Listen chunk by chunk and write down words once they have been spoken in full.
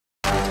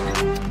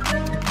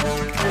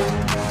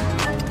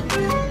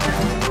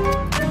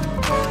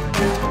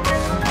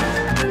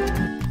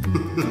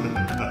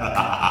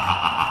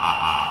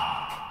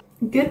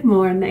Good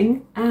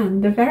morning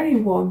and a very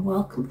warm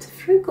welcome to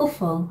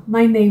Frugalfull.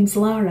 My name's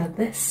Lara.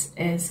 This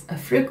is a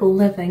frugal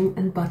living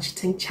and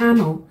budgeting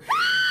channel,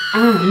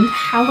 and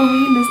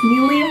Halloween is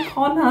nearly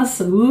upon us.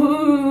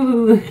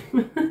 Ooh!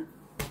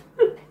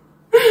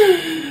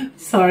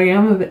 Sorry,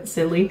 I'm a bit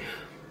silly.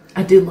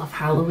 I do love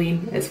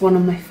Halloween. It's one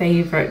of my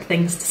favourite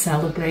things to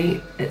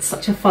celebrate. It's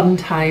such a fun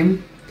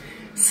time.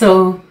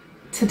 So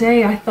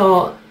today I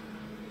thought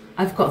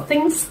I've got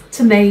things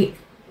to make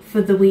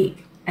for the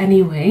week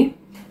anyway,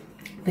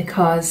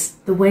 because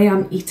the way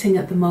I'm eating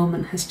at the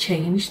moment has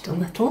changed a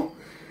little.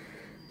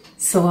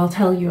 So I'll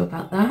tell you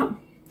about that.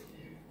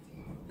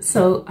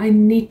 So I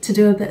need to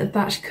do a bit of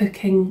batch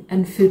cooking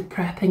and food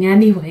prepping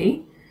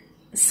anyway.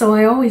 So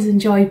I always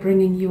enjoy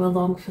bringing you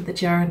along for the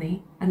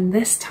journey. And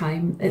this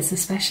time it's a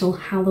special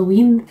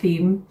Halloween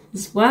theme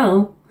as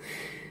well.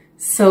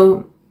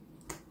 So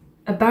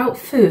about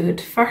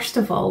food, first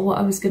of all, what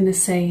I was going to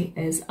say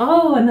is,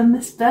 oh, and then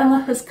Miss Bella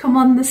has come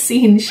on the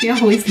scene. She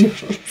always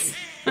knows.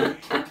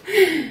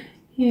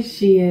 Here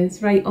she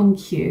is, right on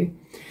cue.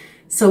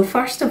 So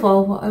first of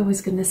all, what I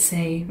was going to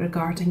say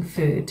regarding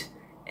food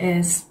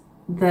is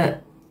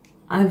that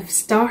I've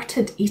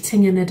started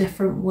eating in a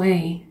different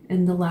way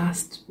in the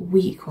last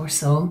week or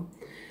so,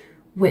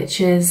 which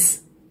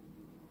is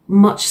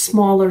much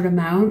smaller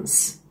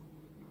amounts,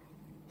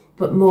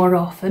 but more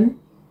often.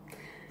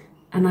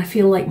 And I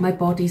feel like my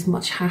body's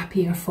much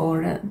happier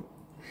for it.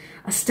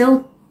 I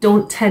still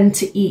don't tend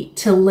to eat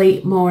till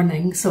late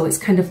morning, so it's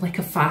kind of like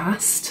a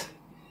fast,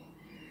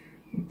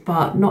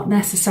 but not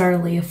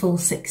necessarily a full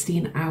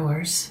 16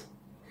 hours.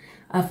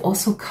 I've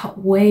also cut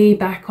way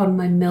back on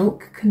my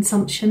milk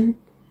consumption,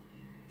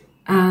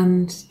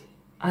 and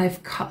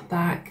I've cut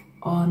back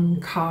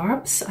on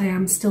carbs. I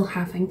am still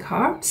having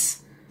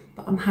carbs,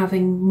 but I'm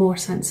having more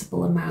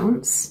sensible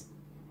amounts.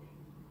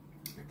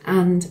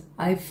 And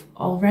I've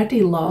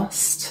already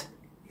lost,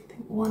 I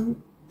think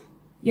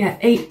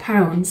 8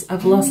 pounds.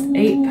 I've lost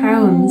 8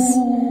 pounds.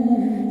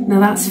 Now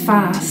that's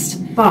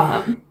fast,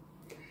 but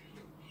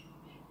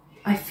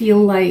I feel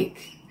like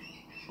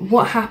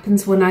what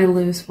happens when I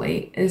lose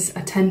weight is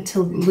I tend to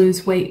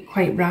lose weight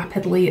quite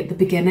rapidly at the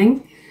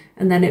beginning,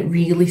 and then it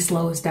really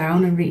slows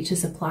down and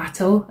reaches a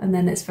plateau, and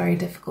then it's very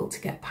difficult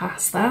to get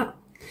past that.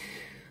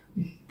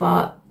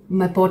 But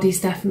my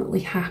body's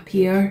definitely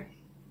happier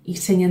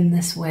eating in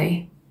this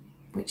way,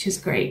 which is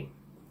great.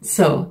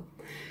 So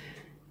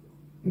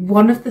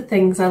one of the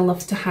things I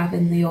love to have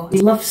in the autumn,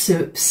 I love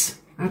soups,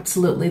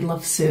 absolutely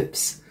love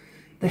soups.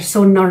 They're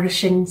so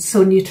nourishing,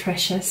 so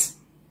nutritious.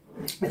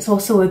 It's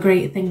also a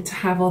great thing to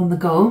have on the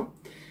go,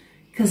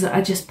 because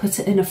I just put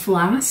it in a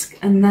flask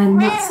and then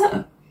that's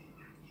it.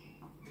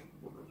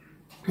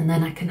 And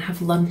then I can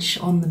have lunch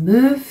on the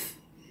move,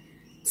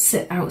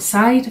 sit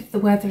outside if the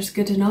weather's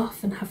good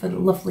enough, and have a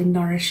lovely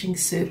nourishing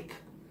soup.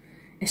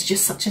 It's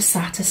just such a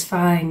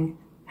satisfying,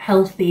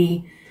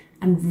 healthy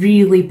and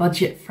really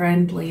budget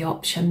friendly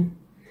option.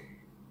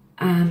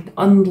 And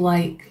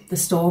unlike the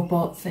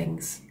store-bought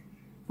things,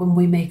 when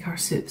we make our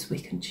soups we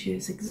can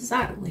choose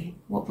exactly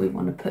what we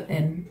want to put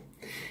in.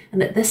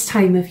 And at this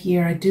time of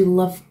year I do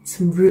love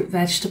some root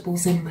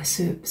vegetables in my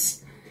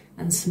soups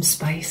and some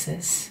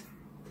spices.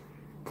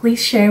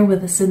 Please share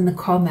with us in the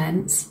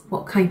comments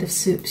what kind of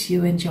soups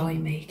you enjoy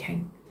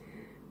making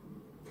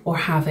or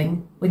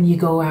having when you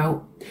go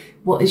out.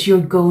 What is your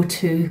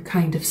go-to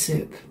kind of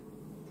soup?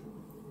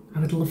 I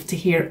would love to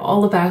hear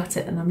all about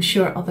it, and I'm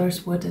sure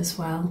others would as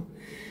well.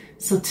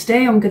 So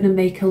today I'm going to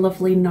make a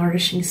lovely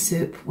nourishing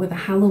soup with a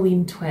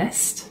Halloween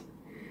twist,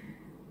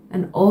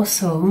 and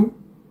also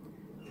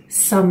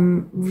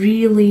some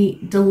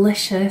really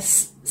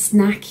delicious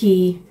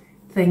snacky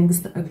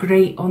things that are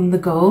great on the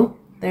go.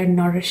 They're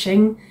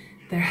nourishing,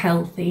 they're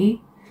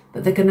healthy,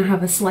 but they're going to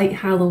have a slight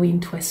Halloween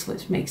twist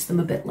which makes them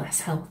a bit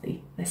less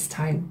healthy this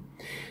time.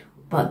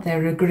 But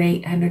they're a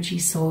great energy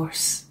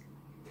source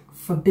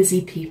for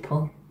busy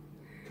people.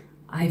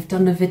 I've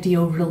done a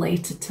video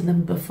related to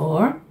them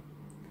before,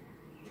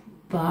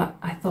 but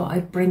I thought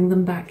I'd bring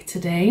them back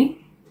today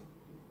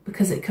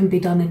because it can be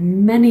done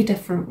in many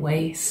different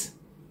ways.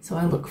 So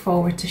I look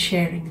forward to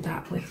sharing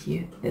that with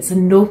you. It's a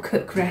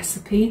no-cook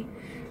recipe.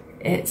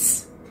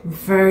 It's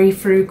very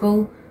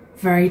frugal,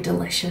 very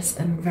delicious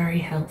and very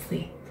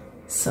healthy.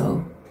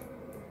 So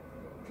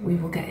we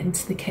will get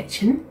into the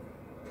kitchen,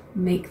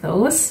 make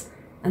those,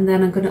 and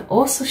then I'm going to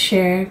also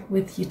share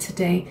with you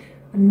today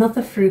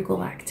another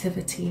frugal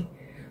activity,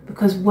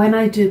 because when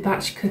I do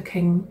batch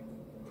cooking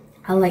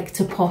I like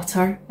to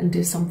potter and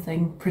do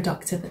something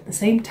productive at the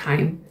same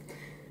time.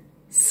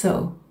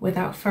 So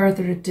without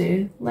further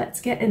ado, let's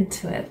get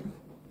into it.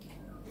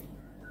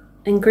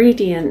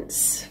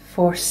 Ingredients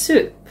for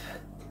soup: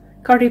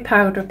 curry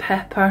powder,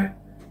 pepper,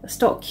 a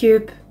stock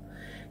cube.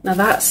 Now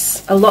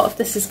that's, a lot of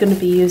this is going to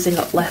be using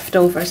up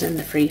leftovers in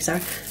the freezer.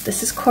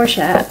 This is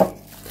courgette.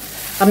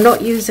 I'm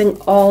not using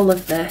all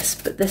of this,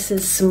 but this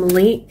is some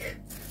leek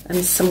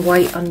and some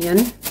white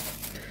onion.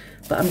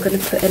 But I'm going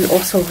to put in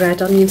also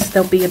red onions.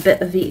 There'll be a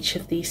bit of each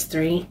of these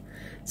three,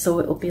 so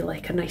it will be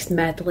like a nice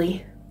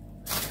medley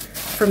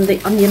from the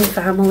onion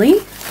family.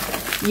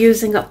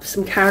 using up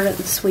some carrot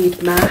and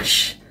swede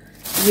mash,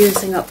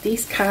 using up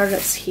these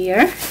carrots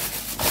here,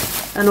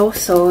 and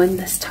also in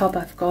this tub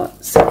I've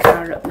got some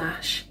carrot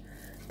mash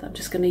that I'm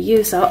just going to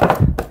use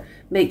up,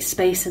 make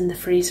space in the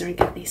freezer and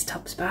get these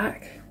tubs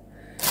back.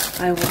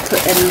 I will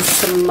put in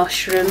some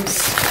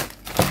mushrooms,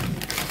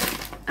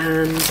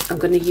 and I'm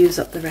going to use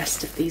up the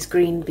rest of these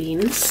green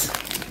beans.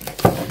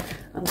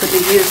 I'm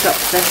going to use up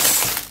this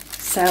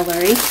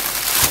celery.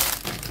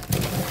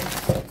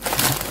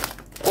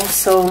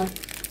 Also,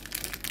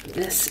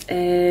 this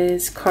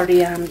is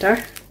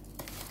coriander.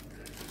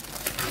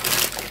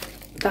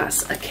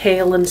 That's a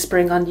kale and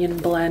spring onion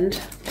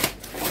blend.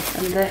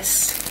 And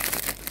this,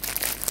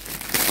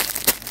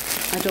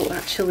 I don't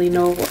actually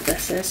know what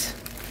this is.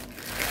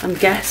 I'm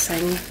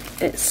guessing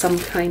it's some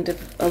kind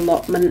of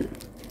allotment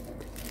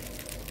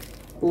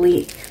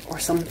leek or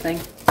something,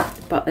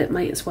 but it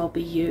might as well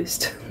be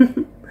used.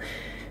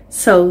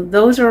 So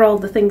those are all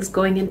the things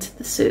going into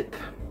the soup.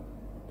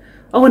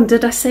 Oh, and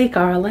did I say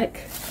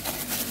garlic?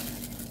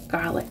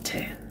 Garlic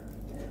too.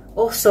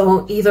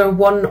 Also, either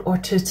 1 or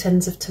 2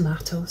 tins of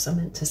tomatoes, I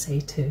meant to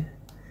say 2.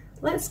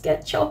 Let's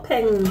get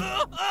chopping.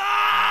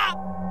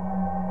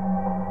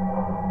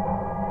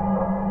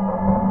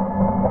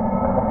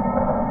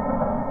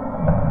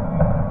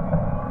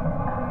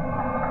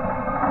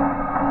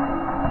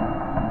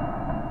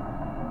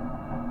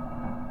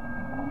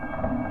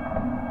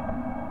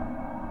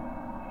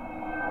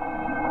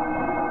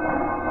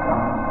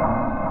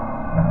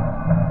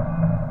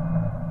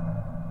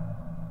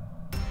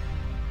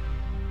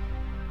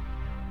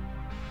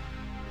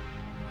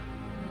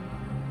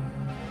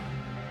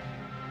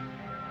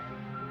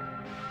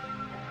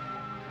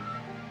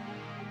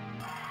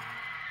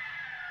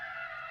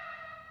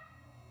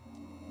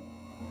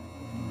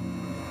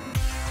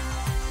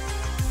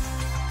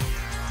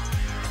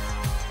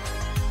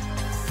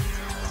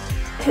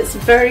 It's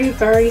very,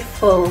 very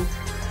full,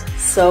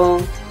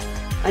 so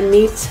I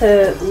need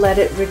to let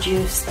it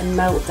reduce and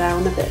melt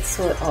down a bit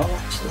so it all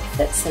actually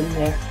fits in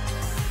there.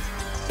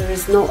 There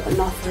is not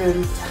enough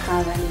room to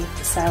have any of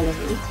the celery,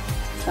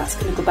 so that's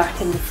going to go back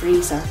in the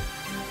freezer.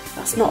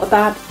 That's not a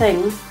bad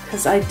thing,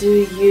 because I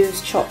do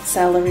use chopped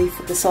celery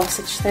for the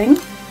sausage thing.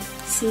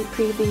 See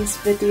previous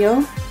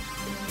video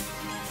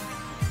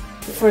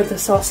for the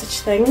sausage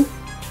thing.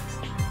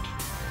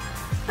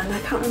 And I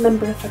can't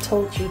remember if I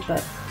told you,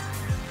 but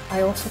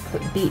I also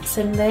put beets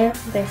in there.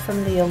 They're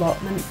from the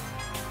allotment,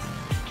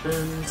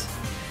 and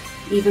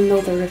even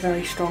though they're a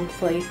very strong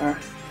flavour,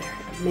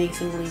 they're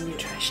amazingly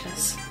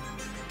nutritious.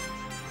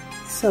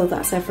 So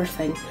that's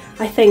everything.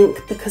 I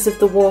think because of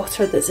the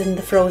water that's in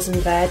the frozen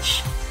veg,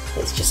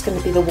 it's just going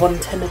to be the 1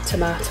 tin of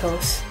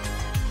tomatoes.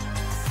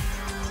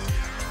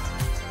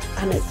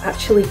 And it's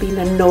actually been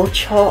a no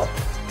chop.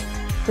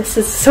 This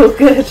is so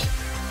good.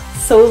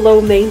 So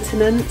low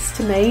maintenance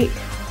to make.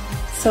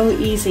 So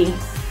easy.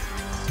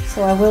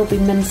 So I will be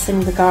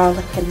mincing the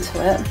garlic into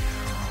it.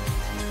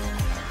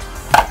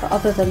 But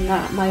other than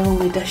that, my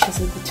only dishes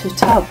are the 2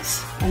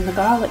 tubs and the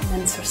garlic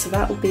mincer, so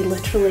that will be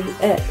literally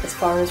it as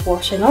far as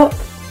washing up.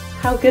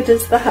 How good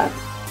is that?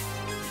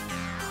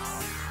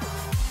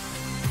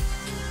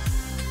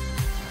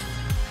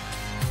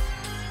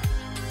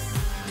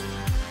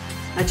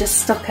 I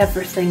just stuck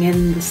everything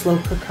in the slow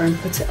cooker and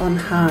put it on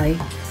high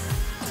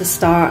to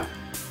start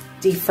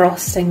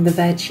defrosting the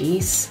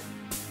veggies.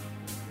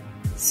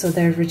 So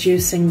they're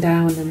reducing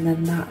down, and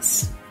then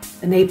that's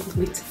enabled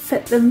me to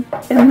fit them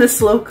in the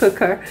slow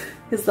cooker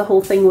because the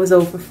whole thing was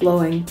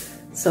overflowing.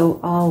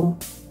 So I'll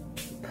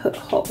put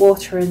hot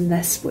water in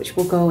this, which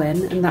will go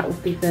in, and that will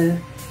be the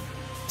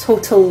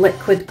total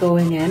liquid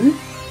going in.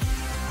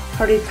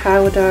 Curry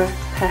powder,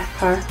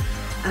 pepper,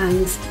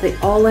 and the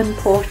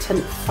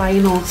all-important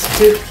final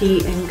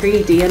spooky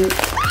ingredient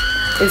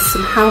is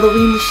some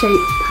Halloween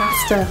shaped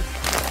pasta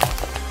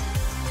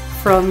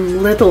from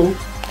Lidl.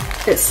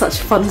 It's such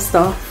fun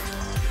stuff.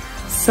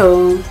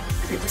 So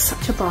it was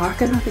such a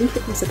bargain. I think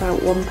it was about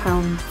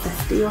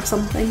 £1.50 or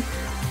something.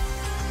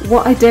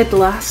 What I did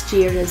last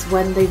year is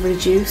when they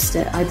reduced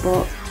it, I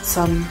bought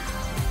some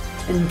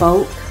in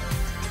bulk.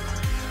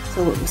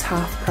 So it was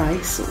half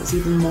price, so it was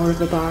even more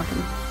of a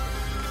bargain.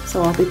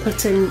 So I'll be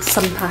putting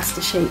some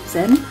pasta shapes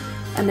in,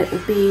 and it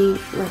will be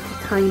like a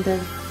kind of,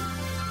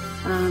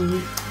 I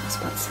was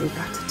about to say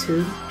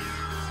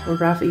ratatouille or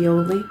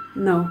ravioli.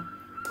 No,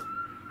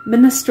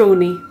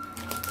 minestrone.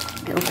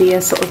 It'll be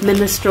a sort of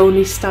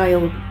minestrone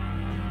style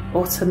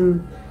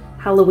autumn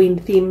Halloween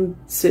themed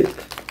soup.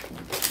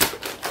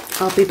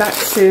 I'll be back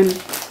soon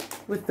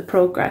with the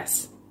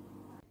progress.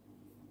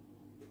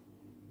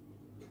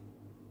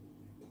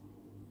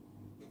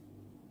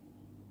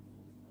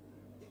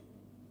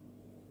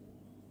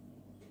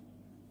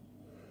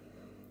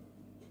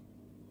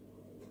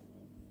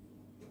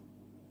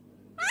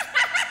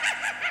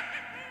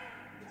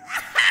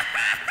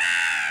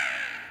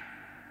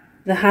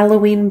 The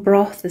Halloween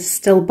broth is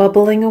still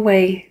bubbling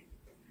away.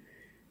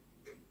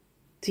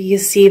 Do you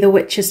see the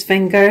witch's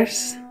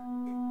fingers?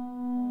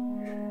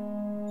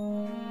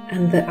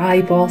 And the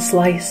eyeball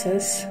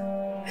slices.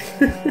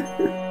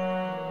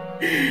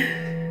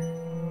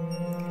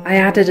 I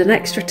added an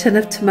extra tin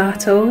of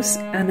tomatoes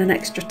and an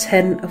extra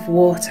tin of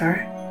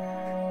water.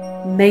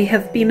 May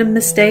have been a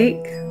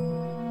mistake.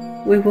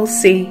 We will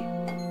see.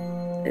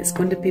 It's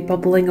going to be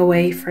bubbling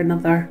away for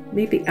another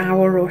maybe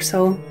hour or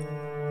so.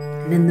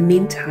 And in the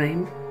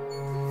meantime,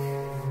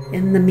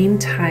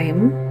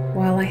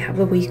 while I have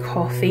a wee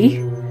coffee,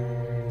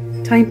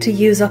 time to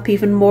use up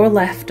even more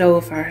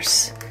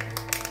leftovers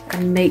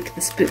and make the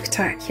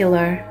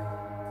spooktacular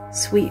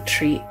sweet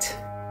treat.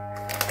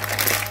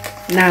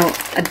 Now,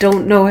 I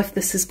don't know if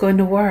this is going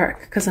to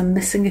work because I'm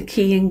missing a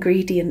key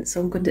ingredient,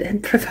 so I'm going to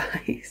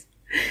improvise.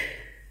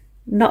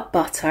 Nut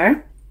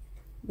butter.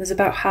 There's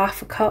about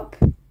half a cup.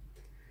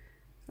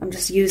 I'm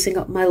just using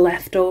up my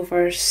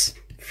leftovers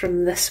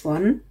from this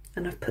one,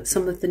 and I've put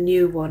some of the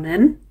new one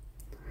in.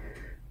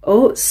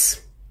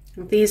 Oats.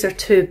 These are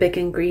two big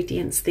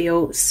ingredients, the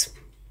oats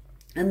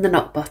and the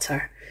nut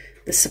butter.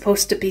 There's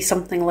supposed to be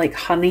something like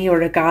honey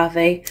or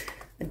agave.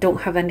 I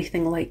don't have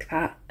anything like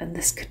that, and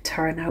this could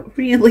turn out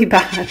really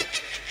bad.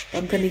 But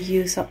I'm going to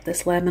use up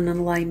this lemon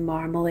and lime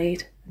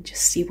marmalade and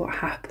just see what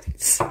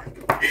happens. I'm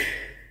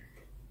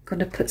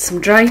going to put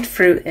some dried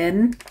fruit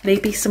in,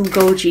 maybe some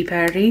goji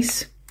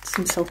berries,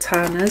 some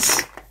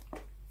sultanas,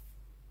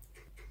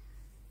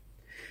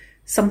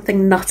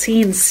 something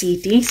nutty and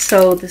seedy.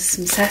 So there's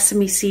some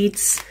sesame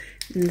seeds,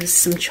 and there's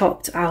some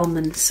chopped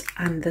almonds,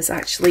 and there's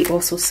actually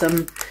also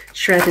some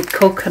shredded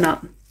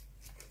coconut.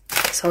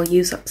 So I'll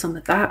use up some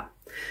of that.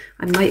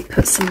 I might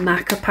put some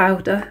maca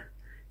powder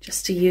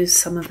just to use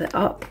some of it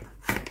up.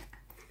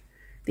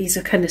 These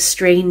are kind of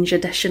strange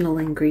additional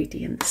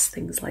ingredients,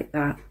 things like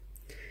that.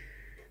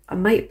 I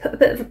might put a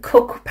bit of a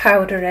cocoa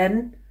powder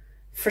in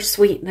for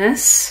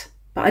sweetness,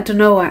 but I don't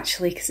know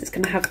actually, because it's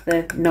going to have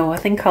the, no, I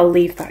think I'll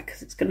leave that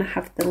because it's going to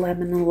have the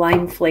lemon and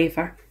lime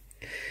flavour.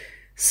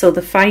 So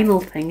the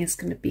final thing is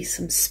going to be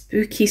some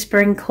spooky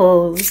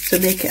sprinkles to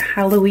make it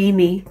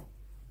Halloweeny.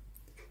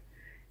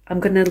 I'm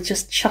going to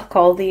just chuck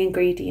all the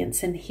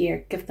ingredients in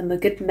here, give them a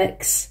good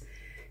mix,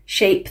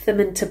 shape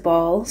them into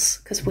balls,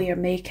 because we are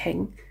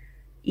making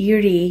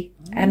eerie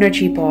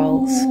energy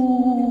balls.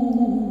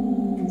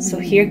 So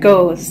here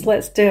goes,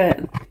 let's do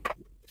it.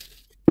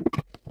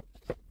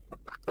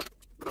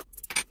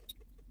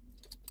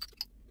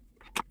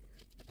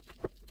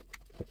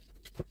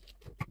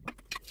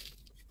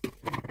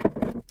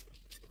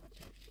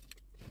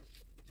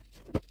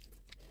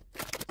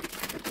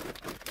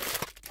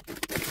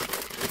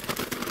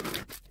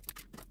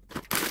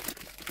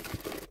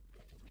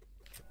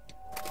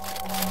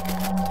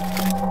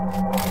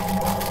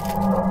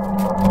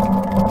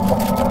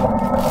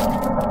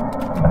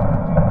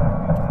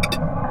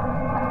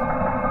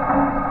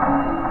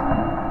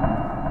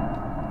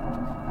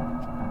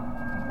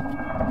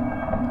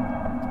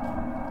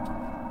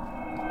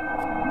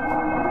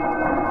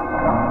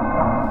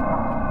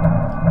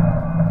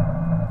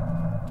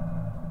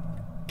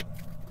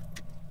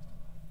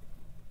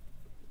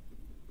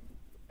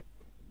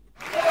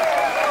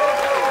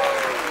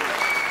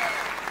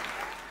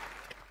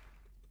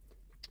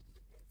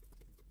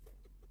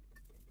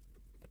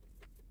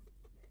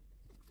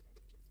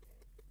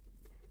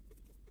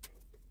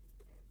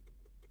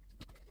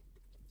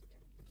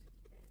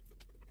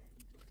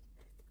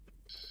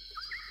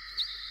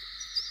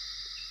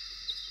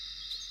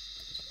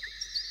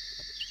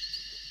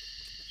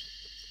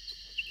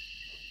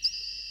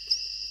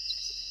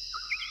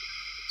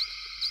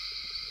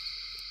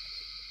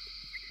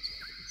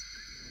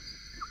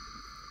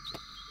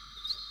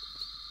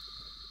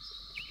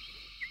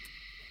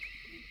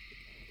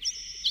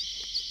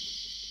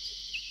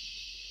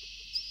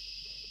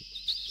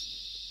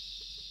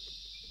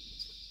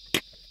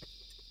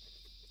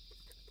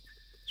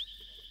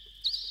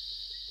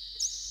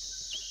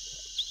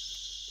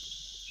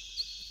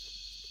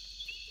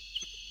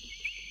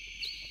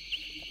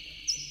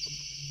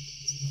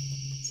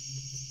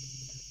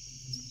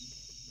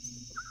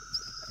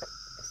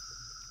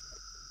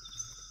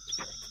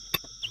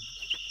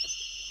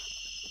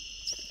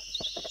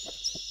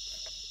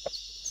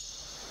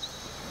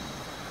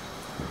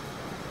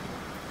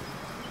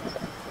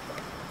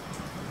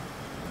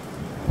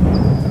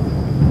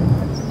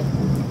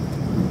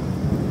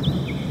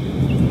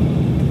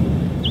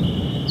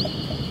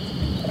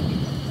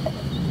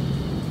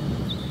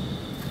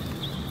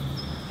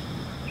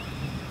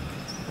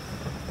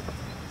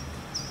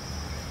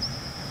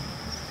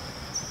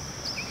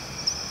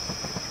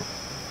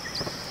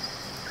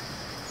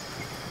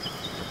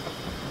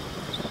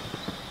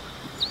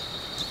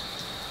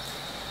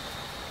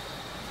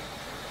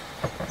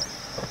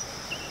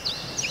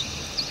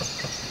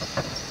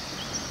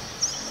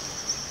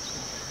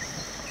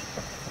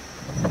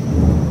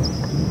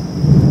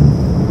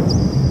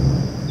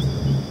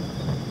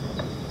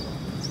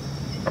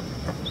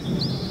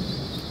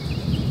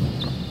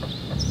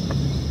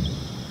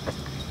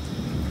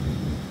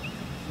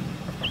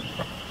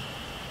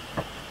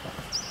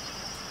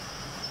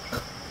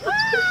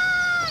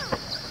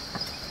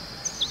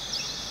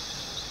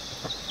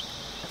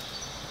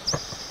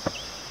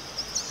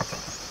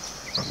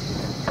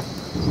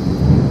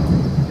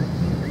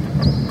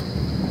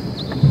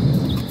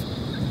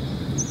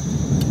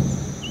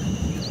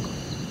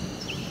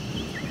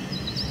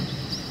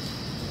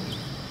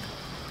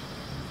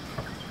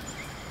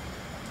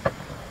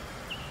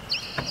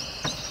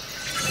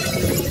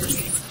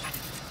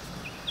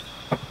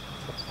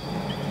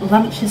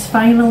 lunch is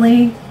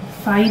finally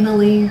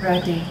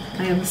ready.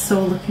 I am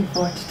so looking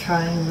forward to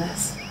trying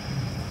this.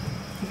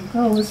 Here it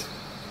goes.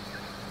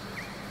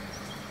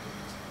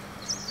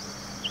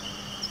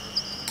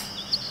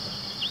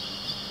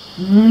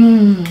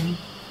 Mmm.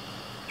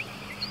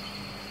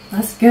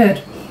 That's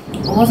good.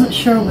 I wasn't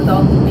sure with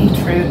all the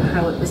beetroot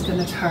how it was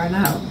going to turn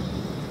out.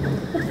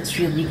 But it's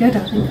really good.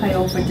 I think I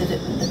overdid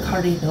it with the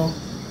curry though.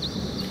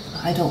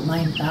 But I don't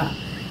mind that.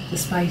 The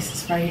spice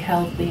is very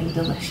healthy and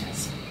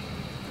delicious.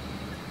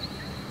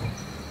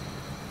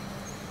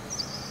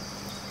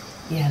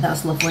 Yeah,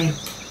 that's lovely.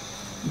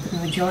 I'm going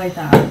to enjoy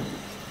that.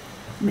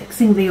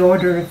 Mixing the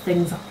order of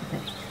things up a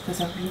bit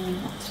because I really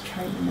want to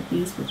try one of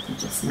these with you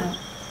just now.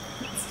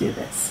 Let's do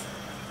this.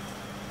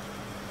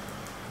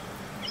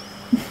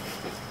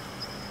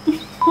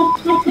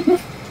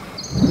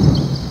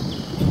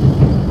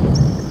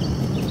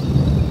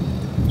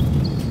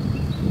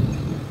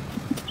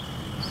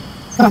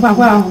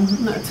 Wow,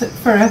 that took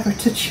forever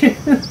to chew.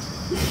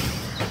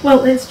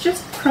 Well, it's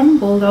just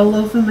crumbled all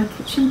over my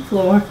kitchen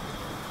floor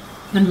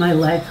and my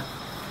leg.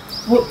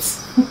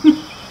 Whoops.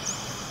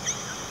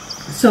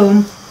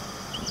 So,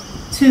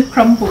 too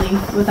crumbly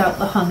without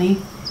the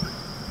honey.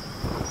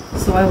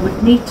 So I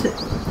would need to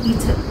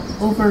eat it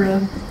over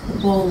a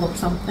bowl or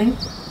something.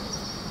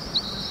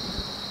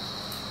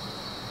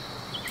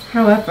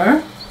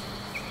 However,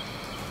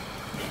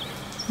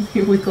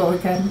 here we go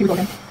again.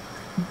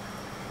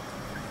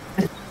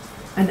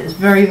 And it's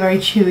very, very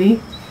chewy.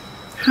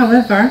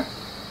 However,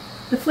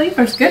 the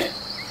flavour's good.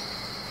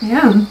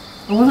 Yeah,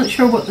 I wasn't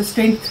sure what the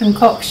strange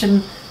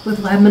concoction with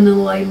lemon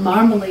and lime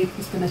marmalade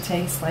was going to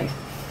taste like.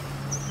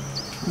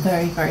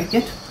 Very, very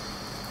good.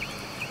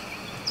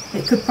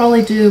 It could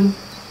probably do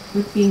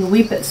with being a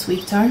wee bit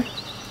sweeter,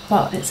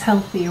 but it's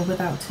healthier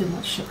without too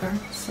much sugar,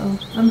 so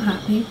I'm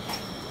happy.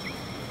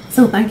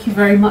 So thank you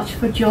very much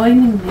for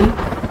joining me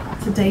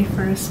today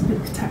for a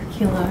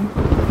spectacular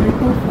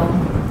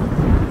Frugalfull.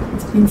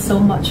 It's been so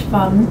much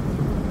fun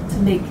to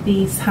make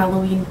these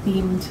Halloween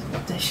themed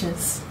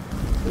dishes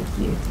with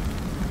you.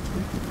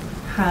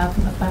 Have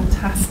a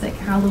fantastic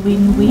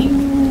Halloween week.